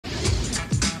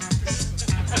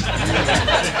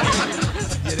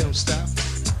don't stop.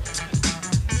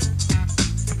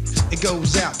 It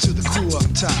goes out to the crew up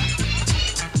top.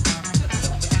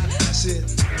 That's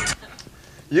it.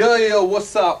 Yo,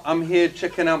 what's up? I'm here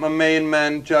checking out my main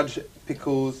man, Judge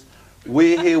Pickles.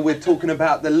 We're here, we're talking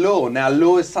about the law. Now,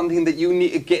 law is something that you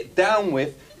need to get down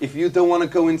with if you don't want to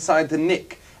go inside the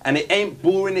nick. And it ain't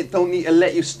boring, it don't need to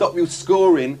let you stop you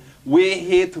scoring. We're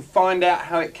here to find out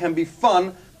how it can be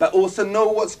fun, but also know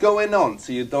what's going on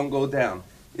so you don't go down.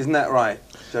 Isn't that right,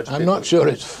 Judge Pickles? I'm not sure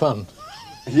it's fun.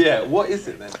 Yeah, what is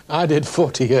it then? I did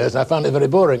 40 years. I found it very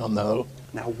boring on the whole.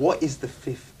 Now, what is the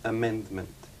Fifth Amendment?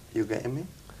 You getting me?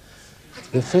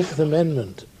 The Fifth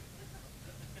Amendment,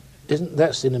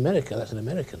 that's in America, that's an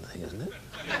American thing, isn't it?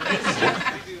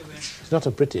 It's not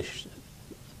a British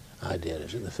idea,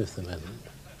 is it, the Fifth Amendment?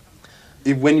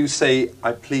 When you say,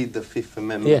 I plead the Fifth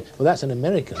Amendment... Yeah, well, that's an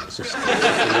American system.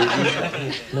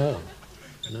 No.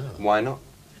 Why not?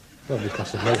 Well,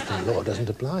 because American law doesn't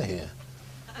apply here.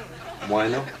 Why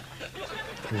not?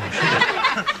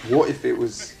 What if it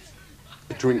was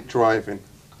a drink driving?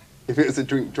 If it was a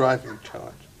drink driving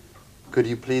charge, could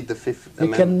you plead the Fifth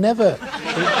Amendment? You can never,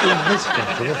 in this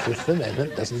country, the Fifth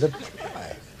Amendment doesn't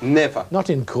apply. Never? Not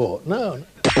in court, no.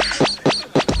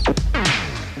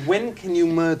 When can you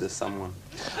murder someone?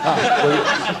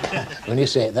 Well, when you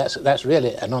say it, that's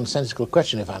really a nonsensical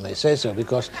question, if I may say so,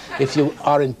 because if you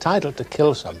are entitled to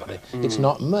kill somebody, it's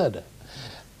not murder.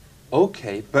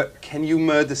 Okay, but can you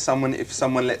murder someone if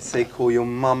someone, let's say, call your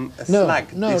mum a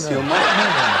slag? No. If they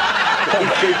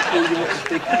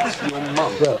call your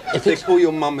mum, well, if they call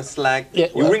your mum a slag, yeah,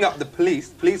 you ring up the police.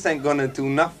 Police ain't gonna do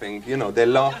nothing. You know, they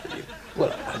laugh at you.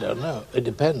 Well, I don't know. It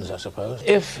depends, I suppose.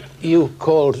 If you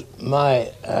called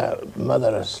my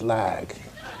mother a slag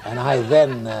and I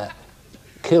then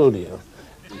killed you,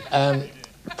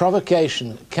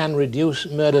 provocation can reduce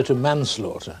murder to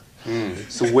manslaughter.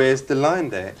 So where's the line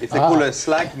there? If they call her a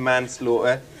slag,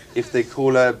 manslaughter. If they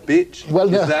call her a bitch,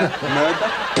 well, is that murder?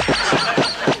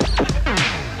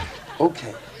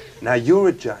 Okay, now you're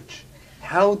a judge.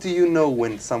 How do you know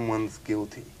when someone's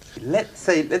guilty? Let's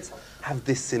have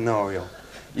this scenario.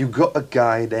 You got a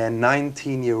guy there,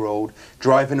 19-year-old,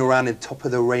 driving around in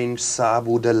top-of-the-range Saab,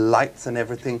 all the lights and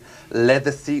everything,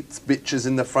 leather seats, bitches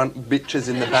in the front, bitches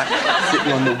in the back,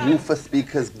 sitting on the woofer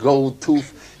speakers, gold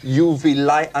tooth, UV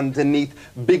light underneath,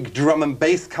 big drum and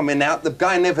bass coming out. The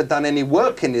guy never done any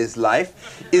work in his life.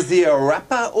 Is he a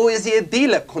rapper or is he a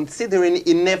dealer, considering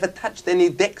he never touched any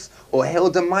decks or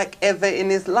held a mic ever in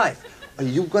his life? Are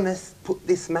you gonna put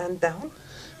this man down?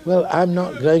 Well, I'm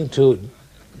not going to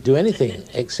do anything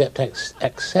except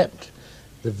accept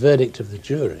the verdict of the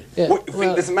jury. Yeah, what, you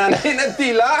think this man ain't a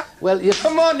dealer? Well,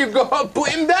 come on, you've got to put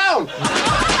him down.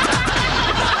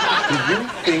 Do you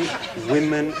think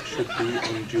women should be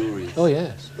on juries? Oh,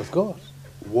 yes, of course.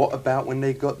 What about when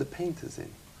they got the painters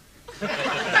in?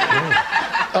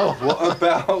 Yeah. Oh. What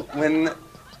about when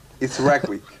it's rag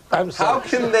week? How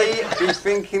can they be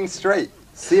thinking straight?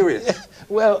 Serious.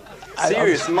 Well,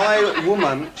 serious. My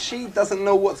woman, she doesn't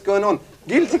know what's going on.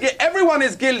 Guilty. Everyone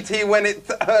is guilty when it's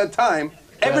her time.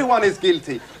 Everyone is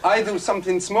guilty. I do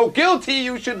something small. Guilty,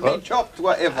 you should be chopped,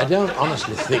 whatever. I don't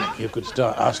honestly think you could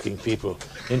start asking people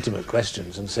intimate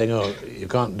questions and saying, oh, you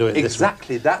can't do it this way.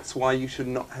 Exactly. That's why you should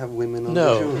not have women on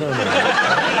the jury. No.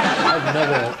 I've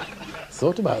never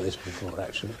thought about this before,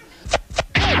 actually.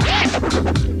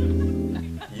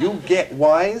 You get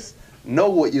wise, know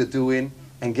what you're doing,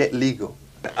 and get legal.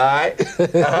 Alright?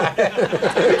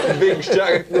 Big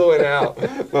shout going out.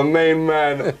 My main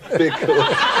man, Pickles.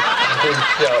 Big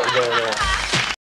shout going out.